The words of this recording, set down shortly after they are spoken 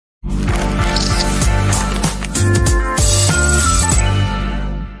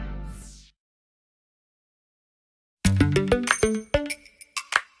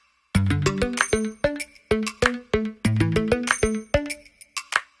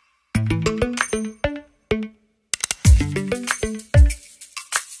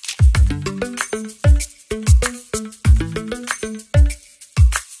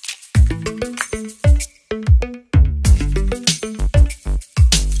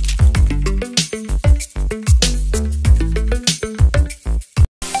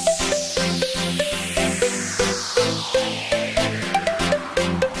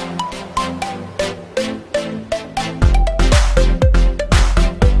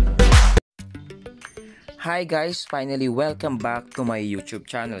Hi guys, finally welcome back to my YouTube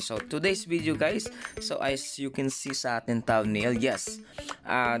channel. So today's video guys, so as you can see sa ating thumbnail, yes,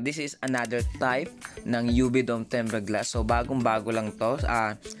 this is another type ng UV dome tempered glass. So bagong bago lang to.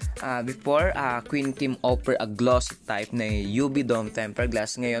 Before, Queen Kim offer a glossy type na UV dome tempered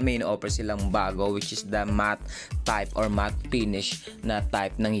glass. Ngayon may in-offer silang bago, which is the matte type or matte finish na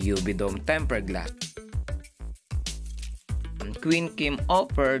type ng UV dome tempered glass. Queen Kim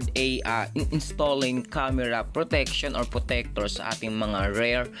offered a installing camera protection or protector sa ating mga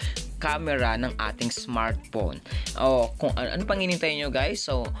rear camera ng ating smartphone. Kung ano pang hinintay nyo guys,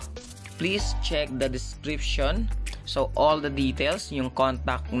 so please check the description. So all the details, yung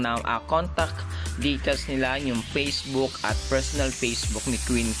contact details nila, yung Facebook at personal Facebook ni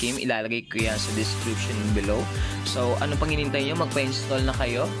Queen Kim, ilalagay ko yan sa description below. So ano pang hinintay nyo, magpa-install na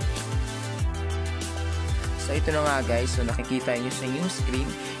kayo. So ito na nga guys, so nakikita nyo sa inyong screen,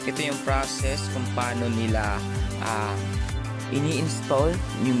 ito yung process kung paano nila ini-install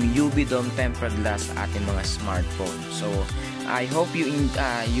yung UV dome tempered glass sa ating mga smartphone. So I hope you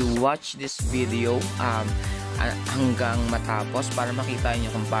watch this video hanggang matapos para makita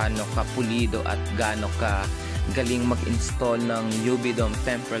nyo kung paano kapulido at gaano ka galing mag-install ng UV dome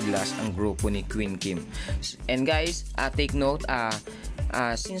tempered glass ang grupo ni Queen Kim. And guys, take note,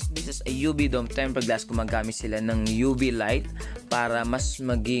 since this is a UV dome tempered glass, gumagamit sila ng UV light para mas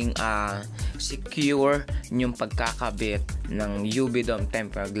maging secure yung pagkakabit ng UV dome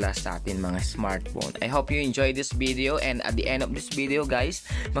tempered glass sa atin mga smartphone. I hope you enjoy this video, and at the end of this video guys,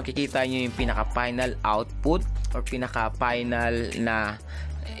 makikita nyo yung pinaka-final output or pinaka-final na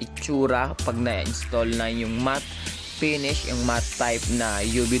itsura pag na-install na yung matte finish, yung matte type na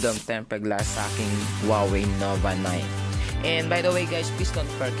UV dome tempered glass sa aking Huawei Nova 9. And by the way guys, please don't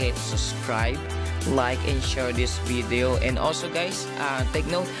forget to subscribe, like, and share this video. And also guys, take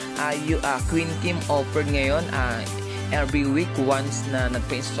note, Queen Kim offered ngayon every week once na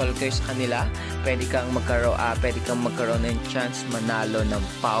nagpa-install kayo sa kanila, pwede kang magkaroon ng chance manalo ng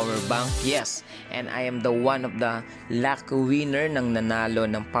power bank. Yes, and I am the one of the lucky winner ng nanalo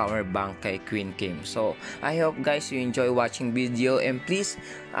ng power bank kay Queen Kim. So I hope guys you enjoy watching video, and please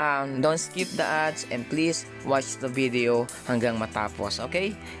don't skip the ads, and please watch the video hanggang matapos.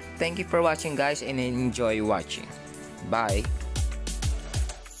 Okay, thank you for watching guys, and enjoy watching. Bye.